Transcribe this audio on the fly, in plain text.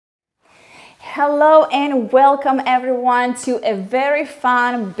Hello and welcome everyone to a very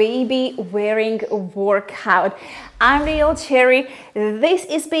fun baby wearing workout. I'm Liel Cheri. This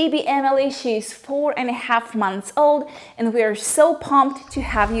is baby Emily. She's 4.5 months old and we are so pumped to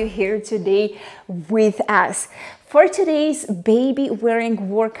have you here today with us. For today's baby wearing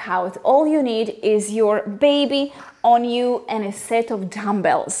workout, all you need is your baby on you and a set of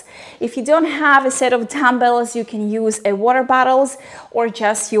dumbbells. If you don't have a set of dumbbells, you can use a water bottles or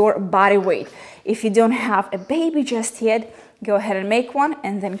just your body weight. If you don't have a baby just yet, go ahead and make one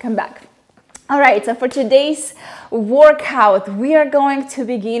and then come back. All right, so for today's workout, we are going to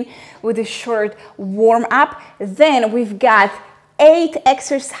begin with a short warm up. Then we've got 8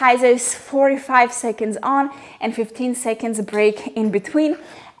 exercises, 45 seconds on and 15 seconds break in between.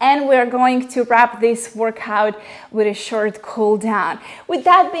 And we're going to wrap this workout with a short cool down. With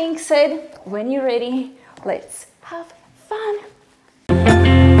that being said, when you're ready, let's have fun.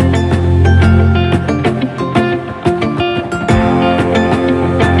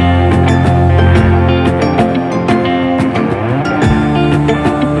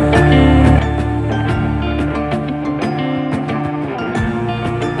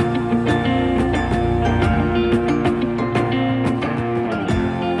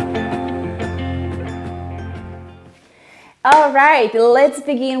 All right, let's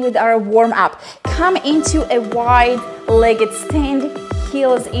begin with our warm-up. Come into a wide-legged stand,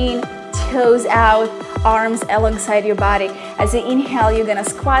 heels in, toes out, arms alongside your body. As you inhale, you're gonna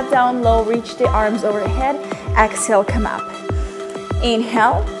squat down low, reach the arms overhead. Exhale, come up.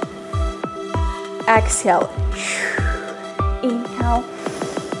 Inhale, exhale. Inhale,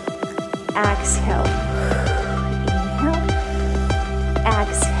 exhale. Inhale,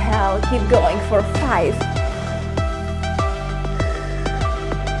 exhale. Keep going for 5,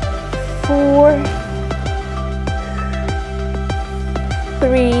 4,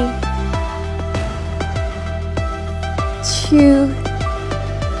 3, 2,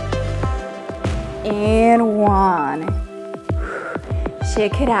 and 1.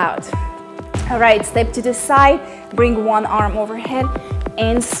 Check it out. All right, step to the side, bring one arm overhead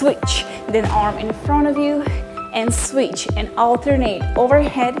and switch. Then arm in front of you and switch and alternate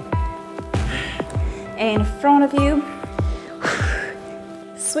overhead and in front of you.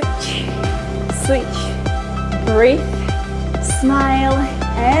 Switch, switch, breathe, smile,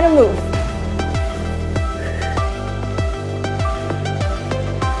 and move.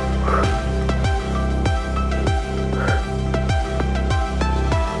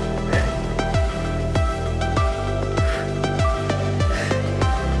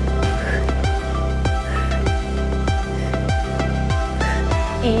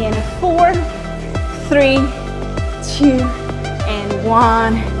 In 4, 3, 2, and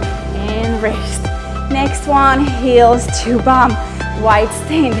 1, and rest. Next one, heels to bum, wide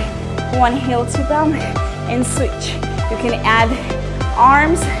stand. One heel to bum and switch. You can add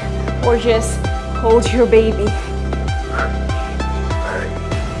arms or just hold your baby.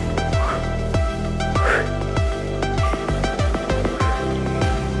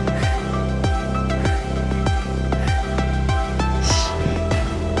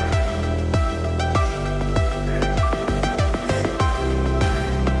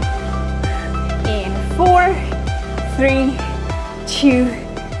 In 4, 3, 2,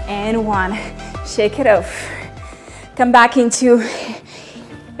 and 1. Shake it off. Come back into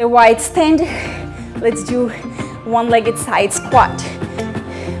a wide stand. Let's do one-legged side squat.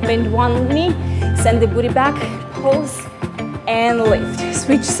 Bend one knee, send the booty back, pulse and lift.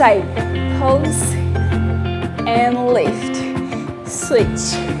 Switch side, pulse and lift.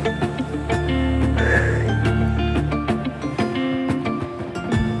 Switch.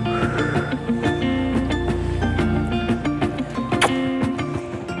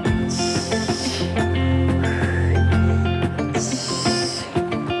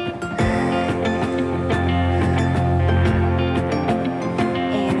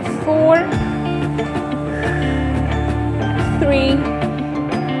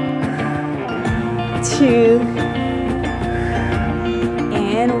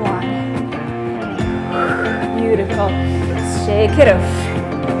 And 1. Beautiful. Shake it off.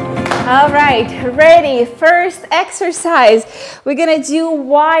 All right, ready. First exercise. We're gonna do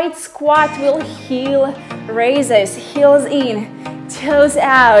wide squat with heel raises. Heels in, toes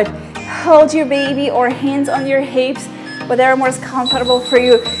out. Hold your baby or hands on your hips, whatever more is comfortable for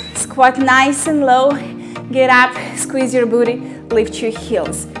you. Squat nice and low. Get up, squeeze your booty, lift your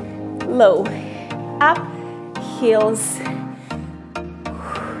heels. Low, up, heels.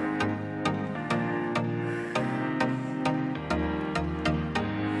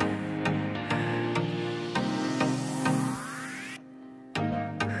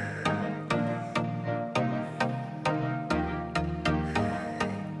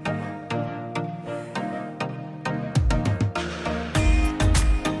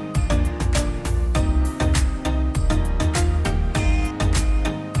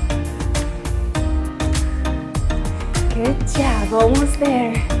 Almost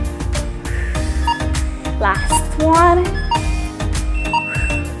there. Last one.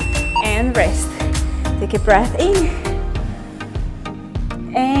 And rest. Take a breath in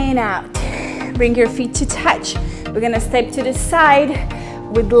and out. Bring your feet to touch. We're gonna step to the side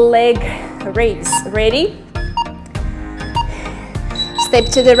with leg raise. Ready? Step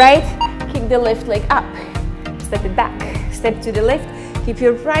to the right, kick the left leg up. Step it back. Step to the left, keep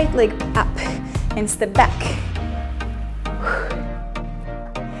your right leg up and step back.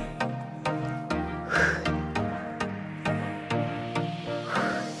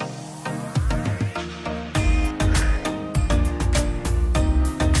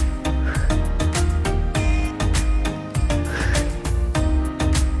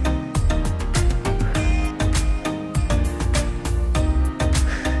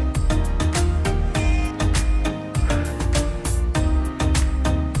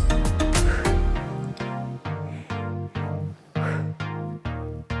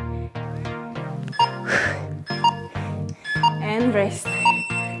 And rest.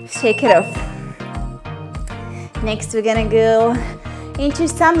 Shake it off. Next, we're gonna go into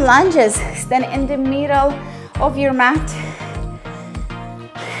some lunges. Stand in the middle of your mat.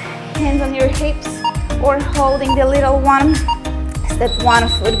 Hands on your hips or holding the little one. Step one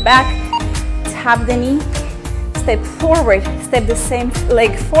foot back, tap the knee, step forward, step the same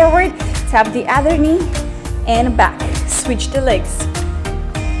leg forward, tap the other knee and back. Switch the legs.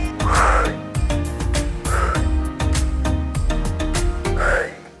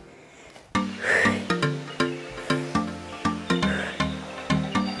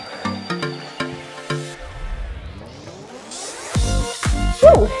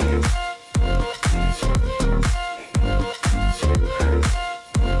 Woo.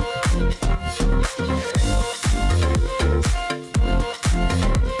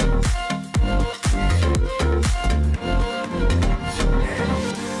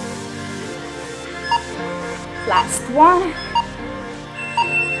 Last one.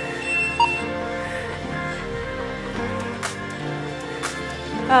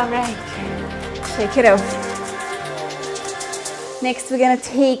 All right, shake it off. Next, we're gonna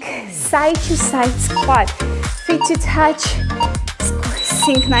take side to side squat. Feet to touch,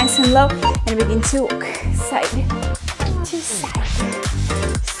 sink nice and low, and begin to walk side to side,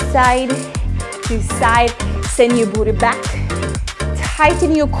 side to side. Send your booty back,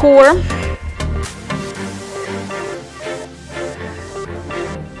 tighten your core.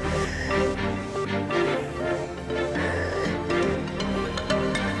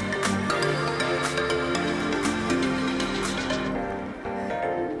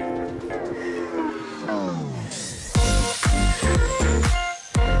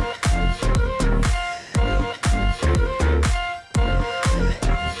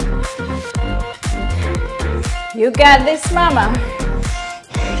 You got this, mama.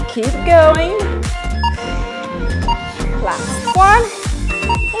 Keep going. Last one.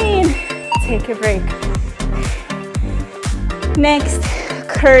 And take a break. Next,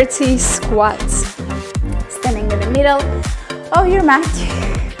 curtsy squats. Standing in the middle of your mat.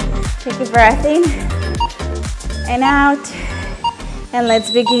 Take a breath in and out. And let's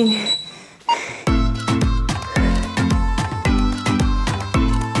begin.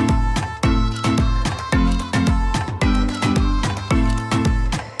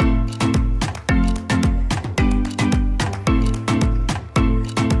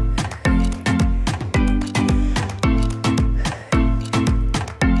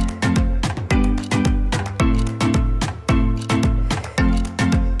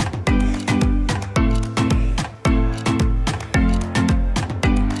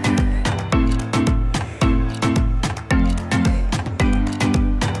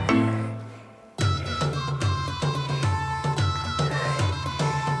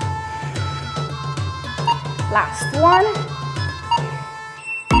 Last one.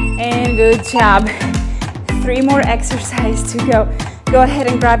 And good job. 3 more exercises to go. Go ahead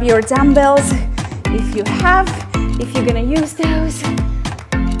and grab your dumbbells if you have, if you're gonna use those.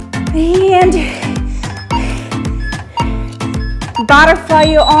 And butterfly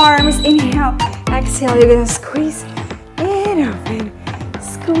your arms. Inhale, exhale. You're gonna squeeze and open.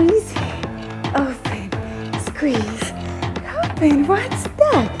 Squeeze, open, squeeze, open. What's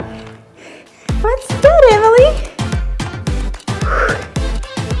that? What's that, Emily?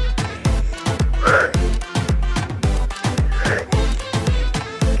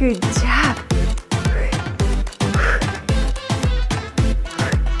 Good job.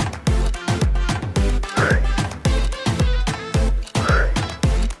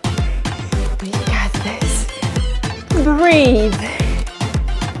 We got this. Breathe.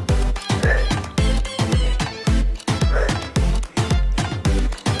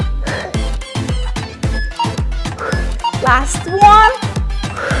 Last one.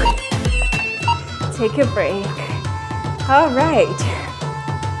 Take a break. All right.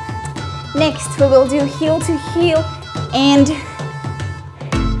 Next, we will do heel to heel and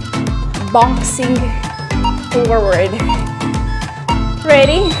boxing forward.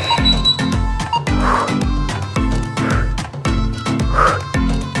 Ready?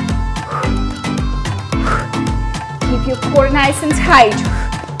 Keep your core nice and tight.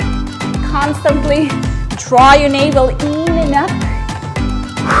 Constantly draw your navel in and up.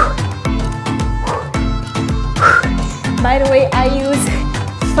 By the way, I use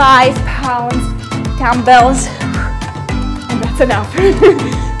 5 pounds dumbbells, and that's enough.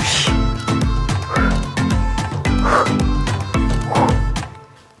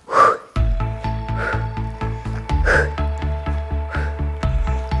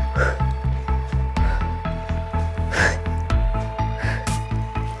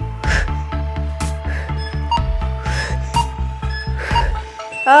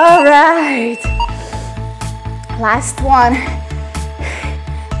 All right, last one.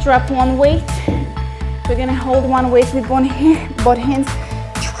 Drop one weight. We're gonna hold one weight with both hands.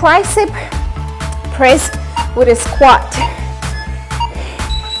 Tricep press with a squat.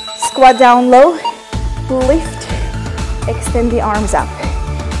 Squat down low, lift, extend the arms up.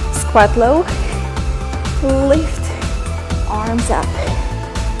 Squat low, lift, arms up.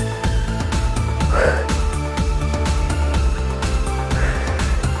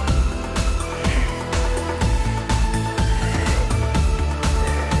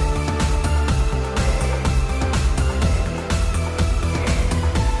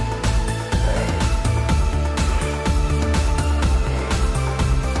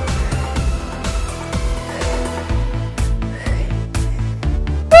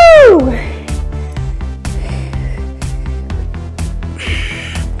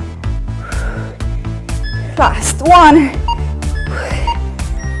 Last one.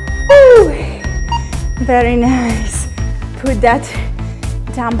 Woo. Very nice. Put that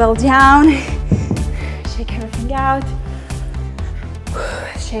dumbbell down. Shake everything out.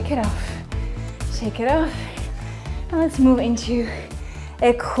 Shake it off. Shake it off. And let's move into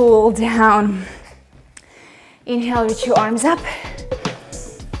a cool down. Inhale, reach your arms up.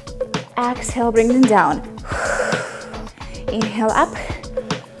 Exhale, bring them down. Inhale up.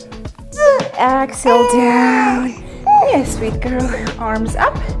 Exhale down. Yes, sweet girl. Arms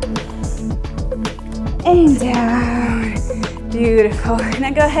up and down. Beautiful.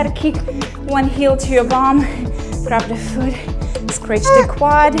 Now go ahead and kick one heel to your bum. Grab the foot. Scratch the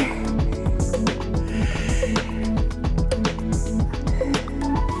quad.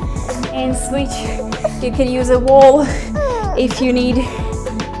 And switch. You can use a wall if you need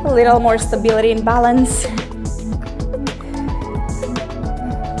a little more stability and balance.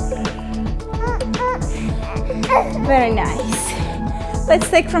 Very nice. Let's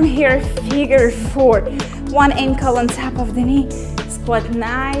take from here figure 4. One ankle on top of the knee. Squat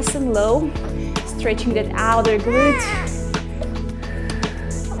nice and low. Stretching that outer glute.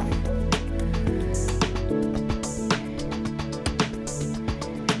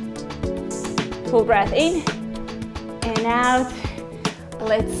 Full breath in and out.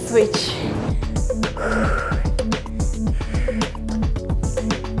 Let's switch.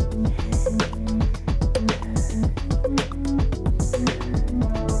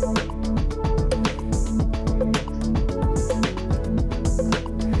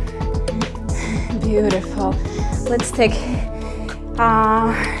 Beautiful. Let's take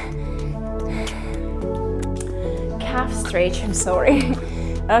calf stretch, I'm sorry.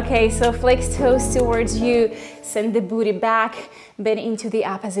 Okay, so flex toes towards you, send the booty back, bend into the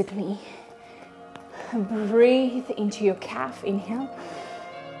opposite knee. Breathe into your calf, inhale,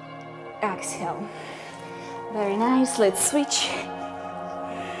 exhale. Very nice, let's switch.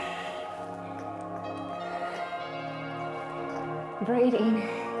 Breathe in.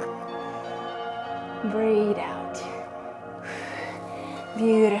 Breathe out.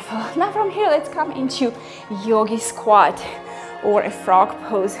 Beautiful. Now from here, let's come into yogi squat or a frog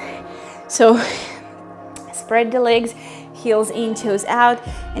pose. So spread the legs, heels in, toes out,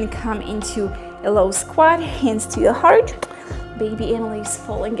 and come into a low squat, hands to your heart. Baby Emily is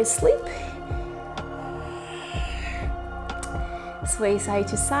falling asleep. Sway side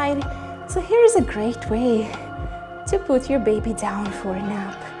to side. So here's a great way to put your baby down for a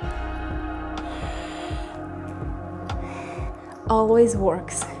nap. Always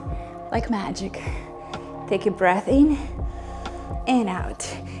works like magic. Take a breath in and out.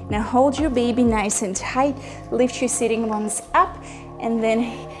 Now hold your baby nice and tight. Lift your sitting bones up and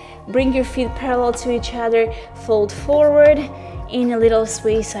then bring your feet parallel to each other. Fold forward in a little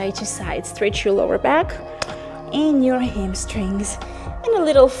sway side to side. Stretch your lower back. in your hamstrings, and a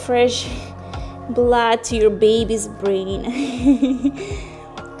little fresh blood to your baby's brain.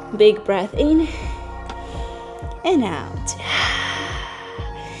 Big breath in and out.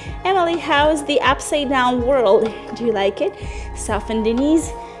 Emily, how's the upside down world? Do you like it? Soften the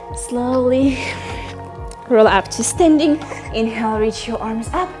knees, slowly roll up to standing. Inhale, reach your arms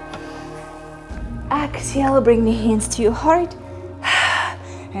up. Exhale, bring the hands to your heart.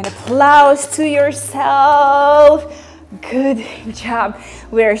 And applause to yourself. Good job.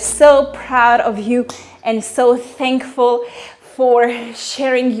 We're so proud of you and so thankful for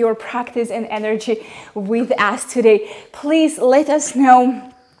sharing your practice and energy with us today. Please let us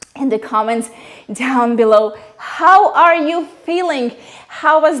know in the comments down below, how are you feeling?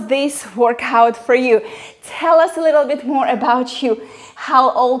 How was this workout for you? Tell us a little bit more about you.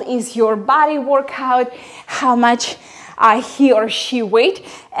 How old is your body workout? How much he or she weight?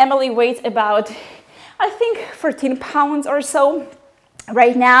 Emily weighs about, I think, 14 pounds or so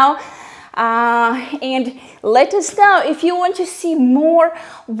right now. And let us know if you want to see more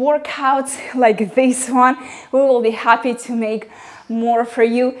workouts like this one. We will be happy to make more for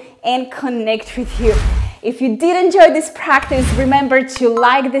you and connect with you. If you did enjoy this practice, remember to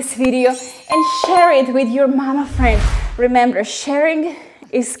like this video and share it with your mama friend. Remember, sharing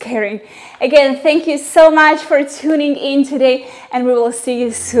is caring. Again, thank you so much for tuning in today, and we will see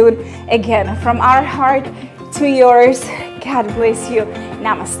you soon again. From our heart to yours, God bless you.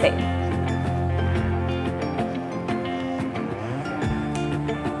 Namaste.